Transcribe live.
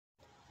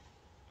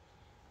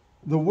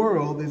The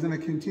world is in a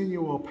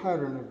continual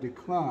pattern of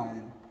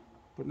decline,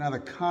 but not a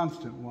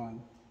constant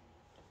one.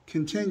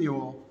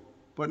 Continual,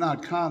 but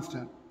not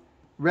constant.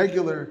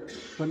 Regular,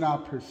 but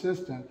not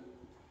persistent.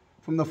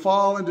 From the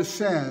fall into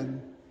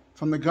sin,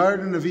 from the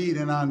Garden of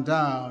Eden on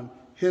down,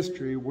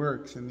 history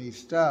works in these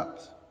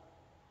steps.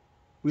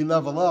 We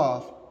level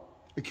off.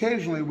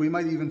 Occasionally, we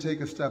might even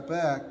take a step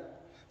back.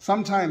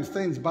 Sometimes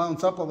things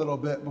bounce up a little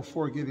bit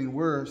before getting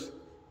worse.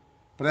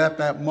 But at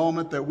that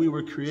moment that we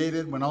were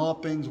created, when all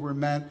things were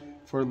meant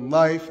for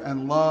life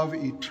and love,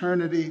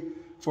 eternity,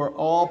 for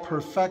all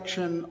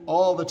perfection,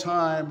 all the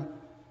time,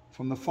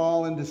 from the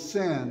fall into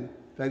sin,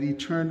 that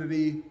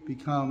eternity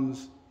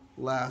becomes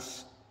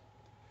less.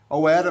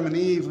 Oh, Adam and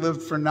Eve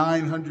lived for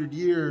 900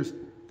 years,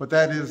 but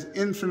that is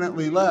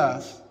infinitely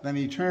less than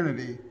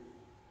eternity.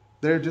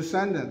 Their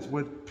descendants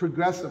would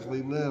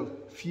progressively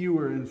live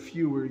fewer and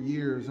fewer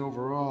years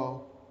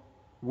overall.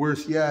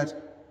 Worse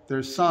yet,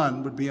 their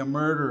son would be a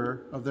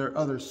murderer of their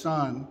other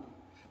son.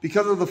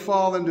 Because of the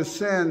fall into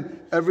sin,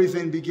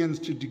 everything begins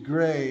to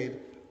degrade.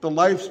 The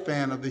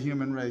lifespan of the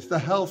human race, the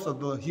health of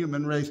the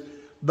human race,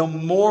 the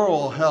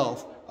moral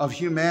health of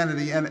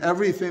humanity, and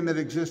everything that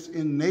exists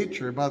in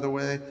nature, by the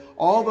way,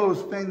 all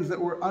those things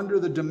that were under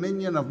the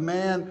dominion of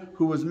man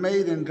who was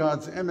made in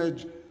God's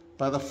image,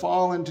 by the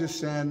fall into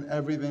sin,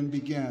 everything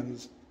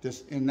begins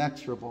this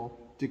inexorable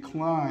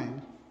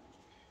decline.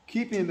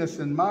 Keeping this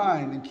in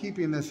mind and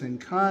keeping this in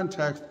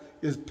context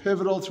is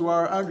pivotal to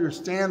our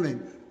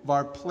understanding of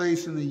our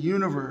place in the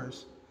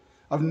universe,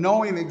 of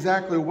knowing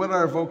exactly what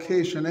our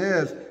vocation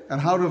is and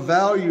how to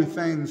value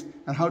things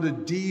and how to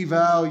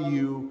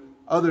devalue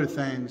other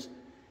things.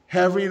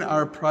 Having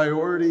our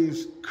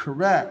priorities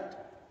correct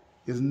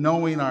is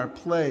knowing our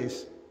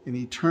place in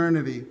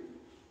eternity.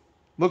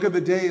 Look at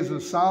the days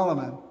of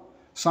Solomon.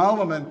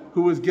 Solomon,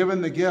 who was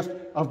given the gift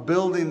of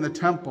building the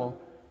temple,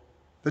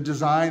 the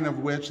design of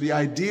which, the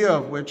idea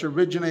of which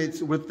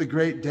originates with the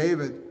great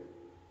David.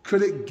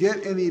 Could it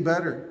get any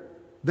better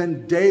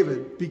than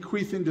David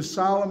bequeathing to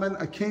Solomon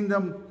a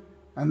kingdom,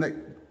 and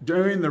that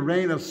during the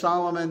reign of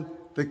Solomon,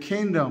 the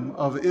kingdom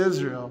of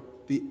Israel,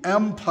 the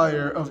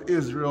empire of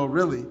Israel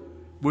really,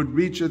 would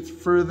reach its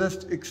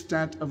furthest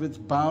extent of its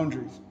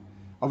boundaries,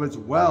 of its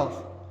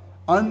wealth.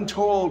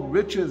 Untold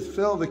riches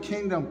fill the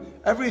kingdom.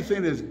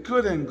 Everything is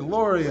good and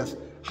glorious.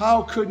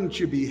 How couldn't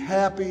you be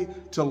happy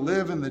to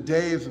live in the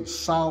days of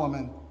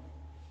Solomon?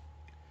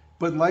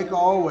 But like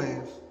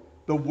always,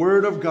 the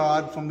Word of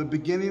God from the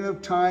beginning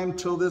of time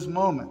till this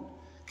moment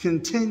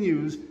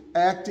continues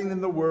acting in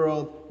the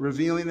world,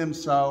 revealing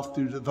himself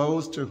through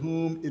those to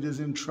whom it is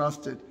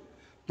entrusted.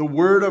 The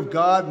Word of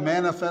God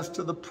manifests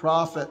to the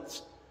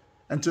prophets,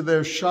 and to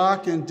their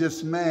shock and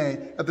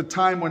dismay, at the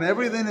time when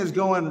everything is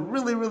going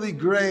really, really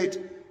great,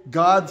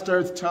 God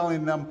starts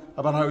telling them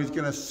about how he's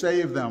going to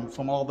save them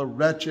from all the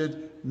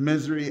wretched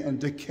misery and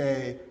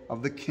decay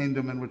of the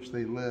kingdom in which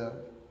they live.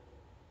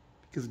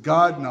 Because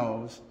God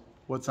knows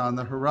what's on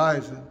the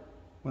horizon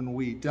when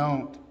we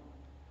don't.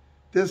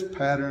 This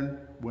pattern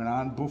went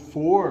on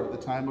before the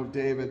time of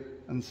David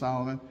and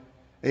Solomon.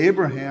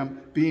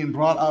 Abraham being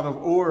brought out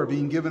of Ur,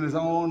 being given his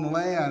own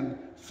land,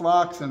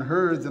 flocks and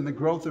herds, and the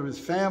growth of his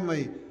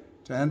family,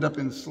 to end up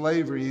in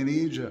slavery in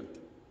Egypt.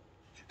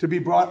 To be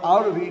brought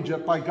out of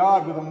Egypt by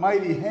God with a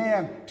mighty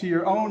hand to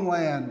your own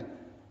land,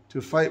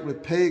 to fight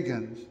with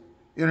pagans,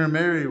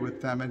 intermarry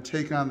with them, and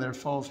take on their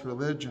false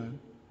religion.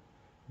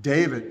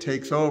 David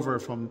takes over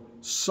from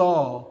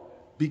Saul,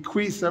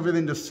 bequeaths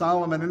everything to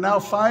Solomon, and now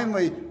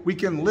finally we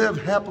can live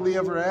happily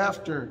ever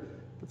after.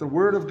 But the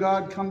Word of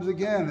God comes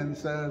again and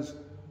says,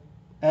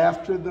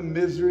 after the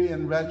misery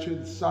and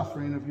wretched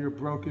suffering of your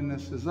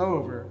brokenness is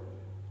over,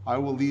 I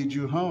will lead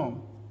you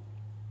home.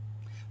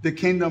 The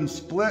kingdom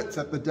splits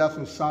at the death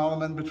of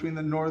Solomon between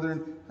the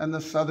northern and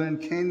the southern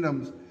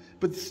kingdoms.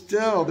 But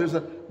still, there's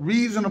a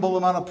reasonable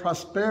amount of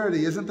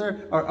prosperity, isn't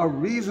there? A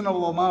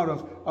reasonable amount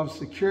of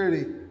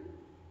security.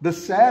 The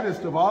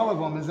saddest of all of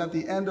them is at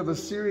the end of a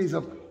series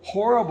of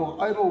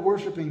horrible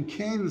idol-worshiping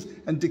kings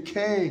and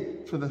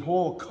decay for the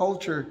whole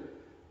culture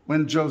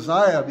when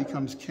Josiah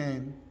becomes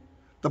king.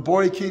 The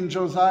boy King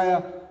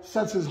Josiah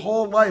sets his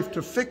whole life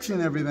to fixing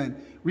everything,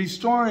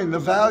 restoring the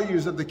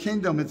values of the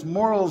kingdom, its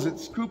morals,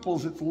 its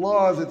scruples, its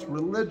laws, its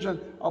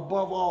religion,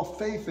 above all,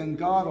 faith in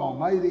God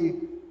Almighty.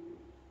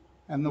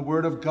 And the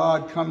word of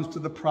God comes to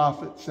the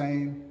prophet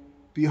saying,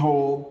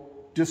 behold,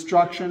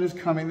 destruction is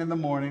coming in the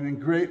morning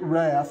and great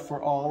wrath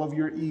for all of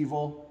your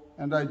evil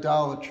and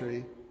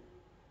idolatry.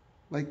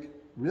 Like,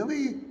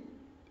 really?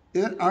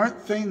 Aren't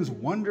things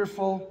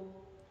wonderful?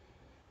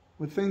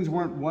 But things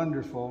weren't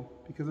wonderful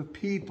because of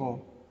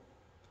people.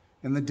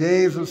 In the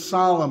days of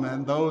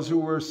Solomon, those who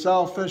were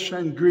selfish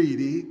and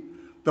greedy,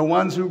 the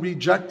ones who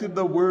rejected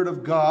the word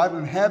of God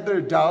and had their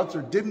doubts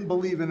or didn't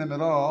believe in him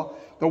at all,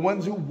 the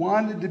ones who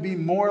wanted to be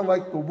more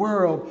like the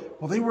world,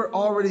 well, they were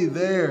already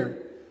there,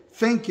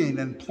 thinking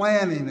and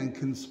planning and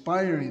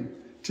conspiring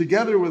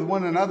together with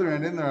one another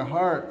and in their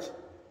hearts.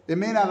 It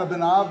may not have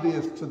been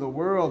obvious to the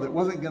world. It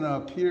wasn't going to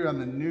appear on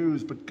the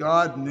news, but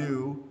God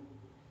knew.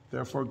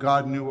 Therefore,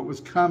 God knew what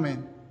was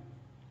coming.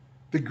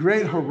 The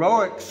great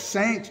heroic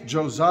saint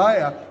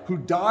Josiah, who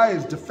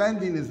dies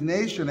defending his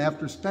nation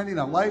after spending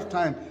a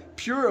lifetime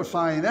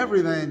purifying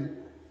everything,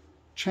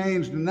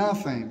 changed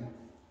nothing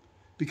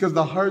because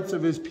the hearts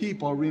of his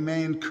people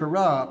remained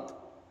corrupt.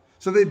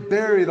 So they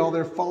buried all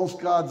their false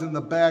gods in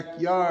the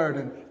backyard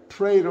and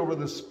prayed over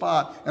the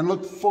spot and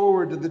looked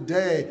forward to the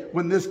day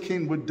when this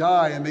king would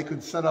die and they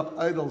could set up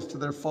idols to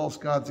their false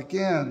gods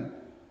again.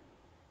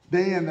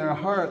 They in their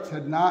hearts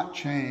had not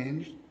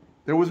changed.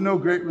 There was no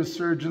great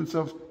resurgence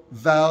of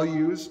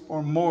values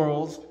or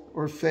morals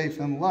or faith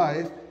in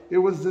life. It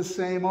was the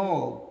same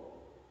old.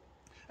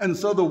 And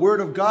so the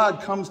word of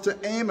God comes to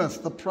Amos,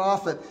 the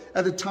prophet,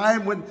 at a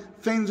time when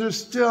things are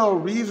still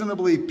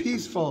reasonably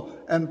peaceful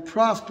and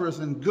prosperous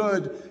and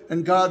good.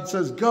 And God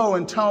says, go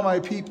and tell my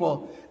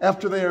people,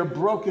 after they are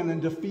broken and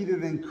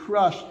defeated and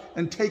crushed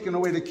and taken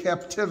away to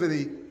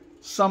captivity,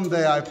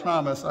 someday I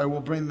promise I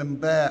will bring them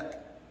back.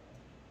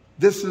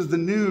 This is the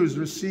news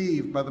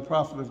received by the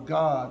prophet of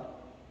God.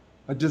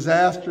 A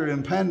disaster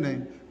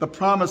impending, the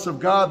promise of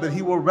God that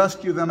he will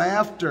rescue them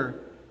after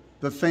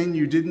the thing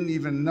you didn't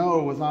even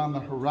know was on the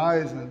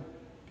horizon,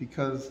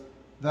 because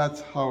that's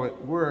how it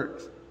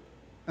works.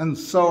 And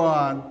so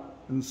on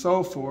and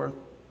so forth,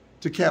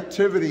 to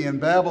captivity in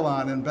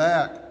Babylon and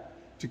back,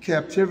 to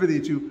captivity,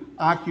 to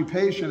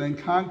occupation and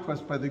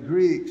conquest by the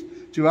Greeks,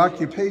 to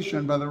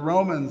occupation by the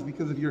Romans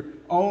because of your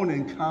own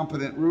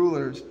incompetent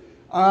rulers,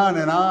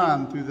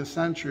 on through the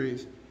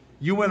centuries.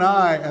 You and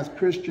I, as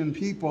Christian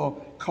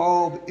people,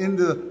 called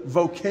into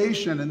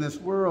vocation in this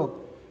world,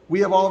 we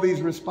have all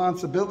these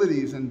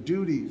responsibilities and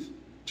duties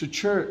to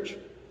church,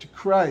 to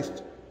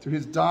Christ, to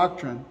his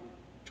doctrine,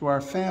 to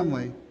our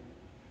family,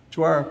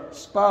 to our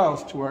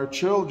spouse, to our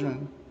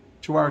children,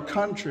 to our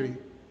country,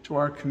 to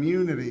our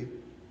community.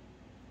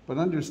 But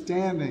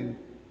understanding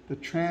the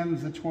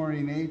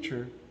transitory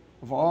nature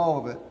of all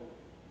of it.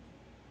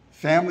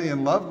 Family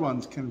and loved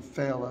ones can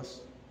fail us.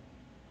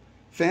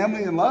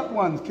 Family and loved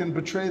ones can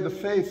betray the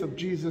faith of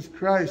Jesus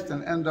Christ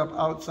and end up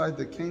outside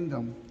the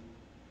kingdom.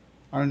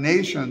 Our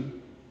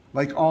nation,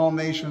 like all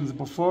nations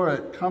before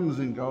it, comes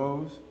and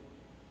goes.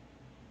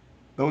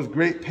 Those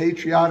great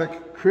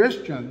patriotic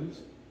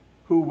Christians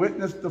who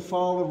witnessed the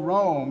fall of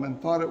Rome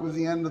and thought it was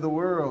the end of the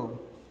world.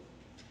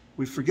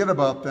 We forget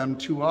about them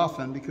too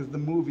often because the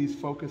movies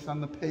focus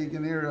on the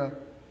pagan era.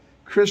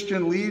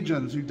 Christian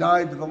legions who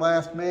died to the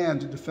last man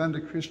to defend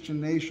a Christian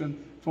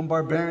nation from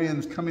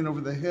barbarians coming over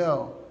the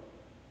hill.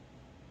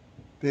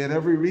 They had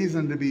every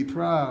reason to be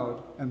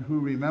proud, and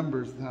who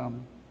remembers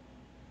them?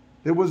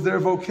 It was their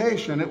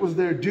vocation, it was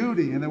their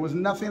duty, and there was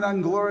nothing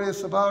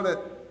unglorious about it.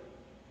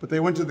 But they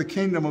went to the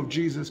kingdom of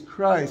Jesus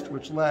Christ,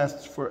 which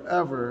lasts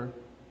forever.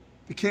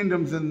 The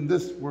kingdoms in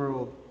this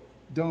world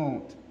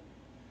don't.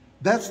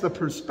 That's the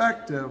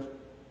perspective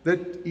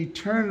that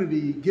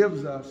eternity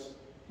gives us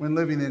when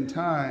living in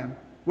time,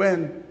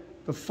 when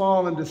the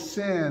fall into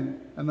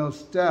sin and those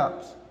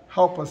steps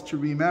help us to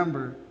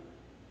remember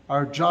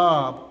our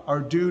job,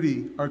 our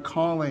duty, our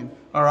calling,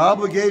 our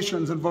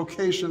obligations and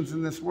vocations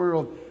in this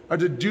world are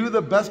to do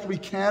the best we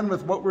can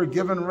with what we're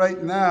given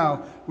right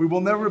now. We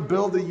will never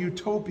build a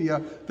utopia.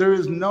 There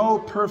is no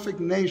perfect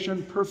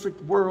nation,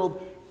 perfect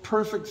world,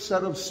 perfect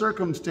set of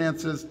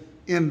circumstances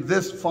in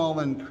this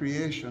fallen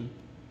creation.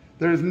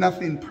 There is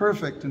nothing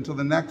perfect until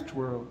the next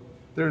world.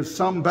 There is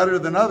some better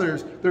than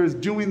others. There is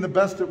doing the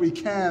best that we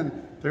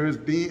can. There is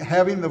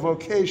having the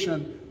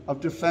vocation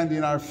of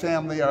defending our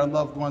family, our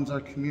loved ones,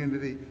 our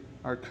community,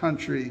 our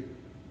country,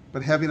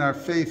 but having our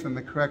faith in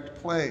the correct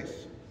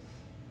place.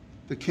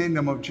 The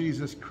kingdom of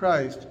Jesus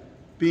Christ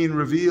being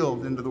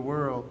revealed into the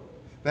world.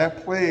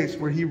 That place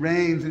where he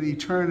reigns in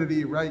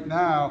eternity right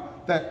now.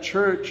 That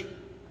church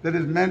that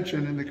is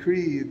mentioned in the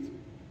creeds.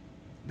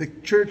 The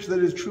church that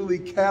is truly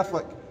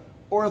Catholic,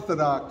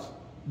 Orthodox,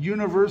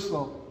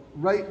 universal,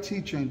 right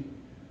teaching.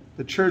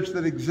 The church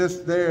that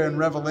exists there in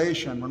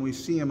Revelation when we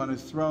see him on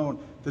his throne.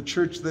 The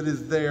church that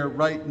is there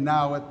right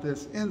now at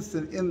this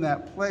instant in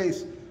that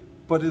place,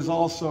 but is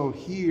also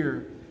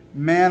here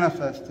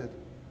manifested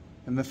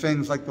in the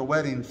things like the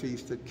wedding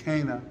feast at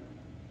Cana.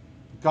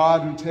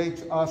 God who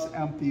takes us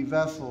empty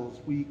vessels,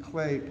 we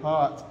clay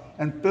pots,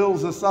 and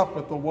fills us up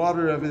with the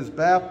water of his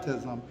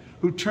baptism,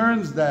 who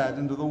turns that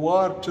into the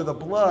water to the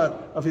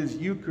blood of his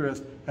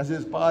Eucharist as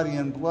his body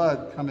and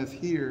blood cometh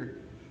here.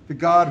 The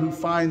God who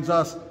finds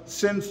us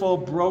sinful,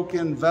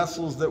 broken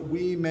vessels that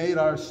we made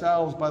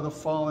ourselves by the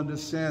fall into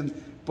sin,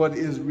 but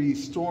is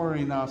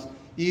restoring us,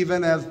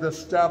 even as the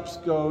steps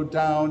go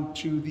down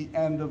to the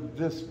end of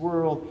this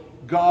world.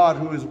 God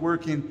who is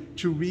working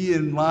to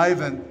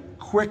re-enliven,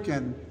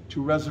 quicken,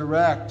 to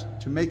resurrect,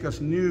 to make us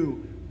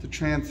new, to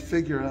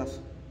transfigure us,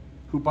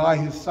 who by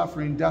his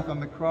suffering death on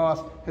the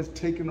cross has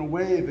taken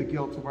away the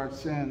guilt of our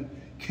sin,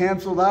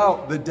 canceled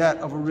out the debt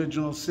of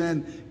original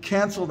sin,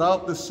 canceled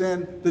out the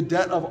sin, the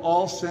debt of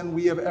all sin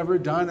we have ever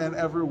done and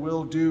ever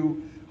will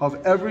do,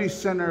 of every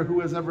sinner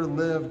who has ever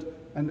lived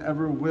and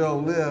ever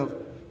will live.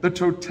 The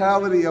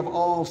totality of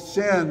all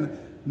sin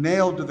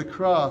nailed to the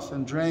cross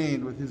and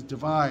drained with his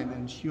divine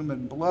and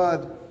human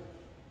blood,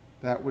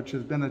 that which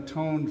has been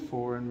atoned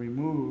for and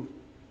removed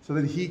so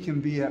that he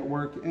can be at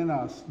work in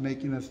us,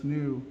 making us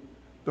new.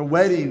 The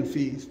wedding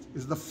feast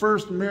is the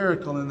first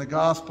miracle in the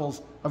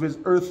Gospels of his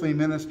earthly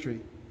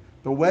ministry.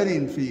 The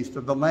wedding feast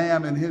of the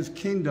Lamb in his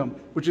kingdom,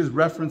 which is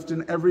referenced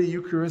in every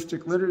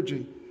Eucharistic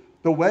liturgy.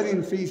 The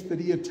wedding feast that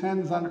he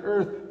attends on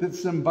earth that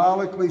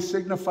symbolically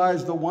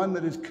signifies the one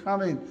that is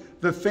coming,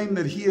 the thing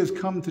that he has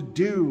come to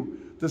do.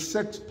 The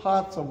 6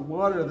 pots of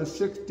water, the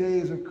 6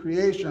 days of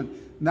creation,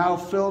 now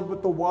filled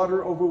with the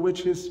water over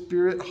which his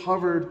Spirit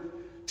hovered,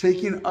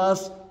 taking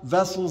us,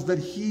 vessels that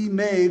he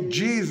made,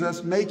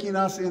 Jesus making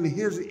us in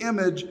his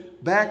image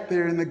back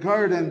there in the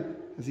garden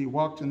as he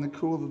walked in the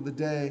cool of the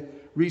day,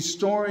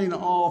 restoring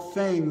all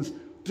things.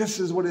 This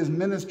is what his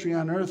ministry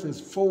on earth is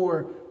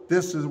for.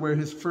 This is where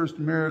his first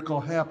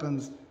miracle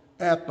happens,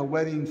 at the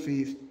wedding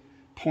feast,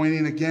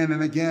 pointing again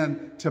and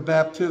again to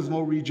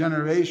baptismal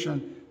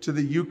regeneration, to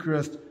the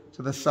Eucharist,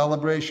 to the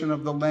celebration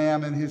of the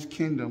Lamb and his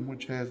kingdom,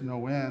 which has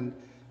no end.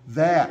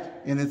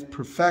 That, in its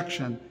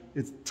perfection,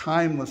 its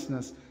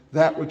timelessness,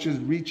 that which is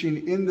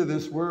reaching into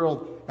this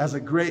world as a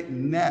great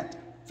net,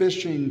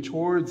 fishing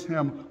towards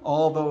him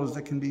all those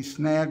that can be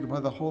snagged by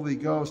the Holy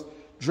Ghost,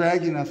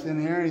 dragging us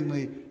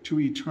inerringly to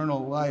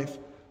eternal life.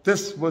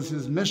 This was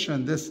his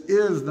mission. This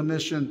is the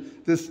mission.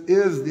 This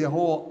is the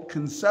whole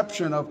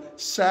conception of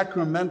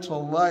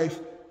sacramental life,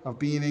 of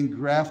being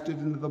engrafted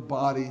into the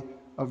body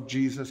of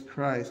Jesus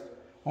Christ.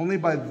 Only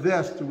by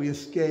this do we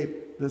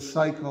escape the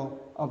cycle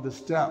of the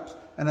steps.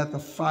 And at the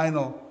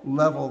final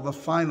level, the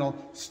final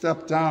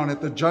step down, at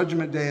the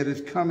judgment day it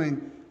is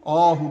coming,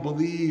 all who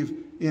believe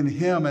in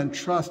him and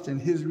trust in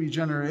his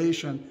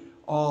regeneration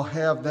all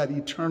have that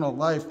eternal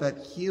life, that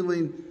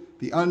healing,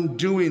 the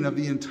undoing of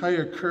the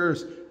entire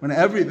curse, when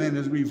everything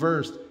is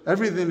reversed,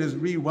 everything is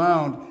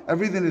rewound,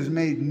 everything is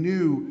made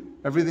new,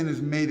 everything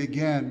is made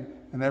again,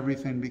 and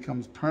everything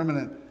becomes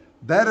permanent.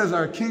 That is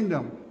our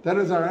kingdom. That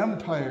is our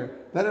empire.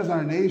 That is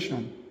our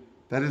nation.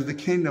 That is the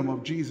kingdom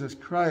of Jesus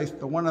Christ,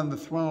 the one on the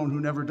throne who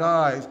never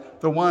dies,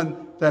 the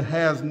one that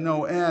has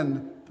no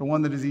end, the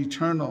one that is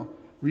eternal,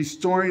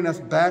 restoring us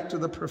back to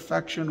the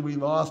perfection we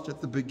lost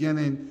at the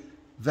beginning.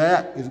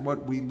 That is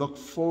what we look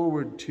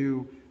forward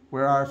to,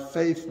 where our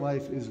faith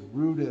life is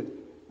rooted.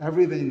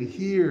 Everything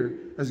here,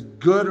 as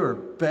good or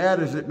bad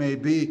as it may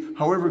be,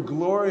 however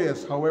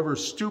glorious, however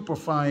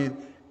stupefying,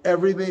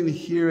 everything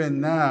here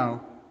and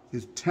now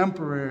is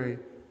temporary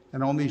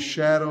and only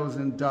shadows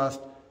and dust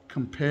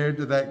compared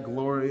to that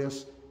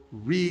glorious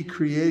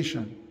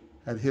recreation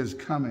at his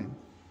coming.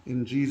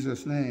 In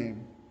Jesus'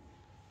 name,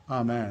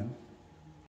 amen.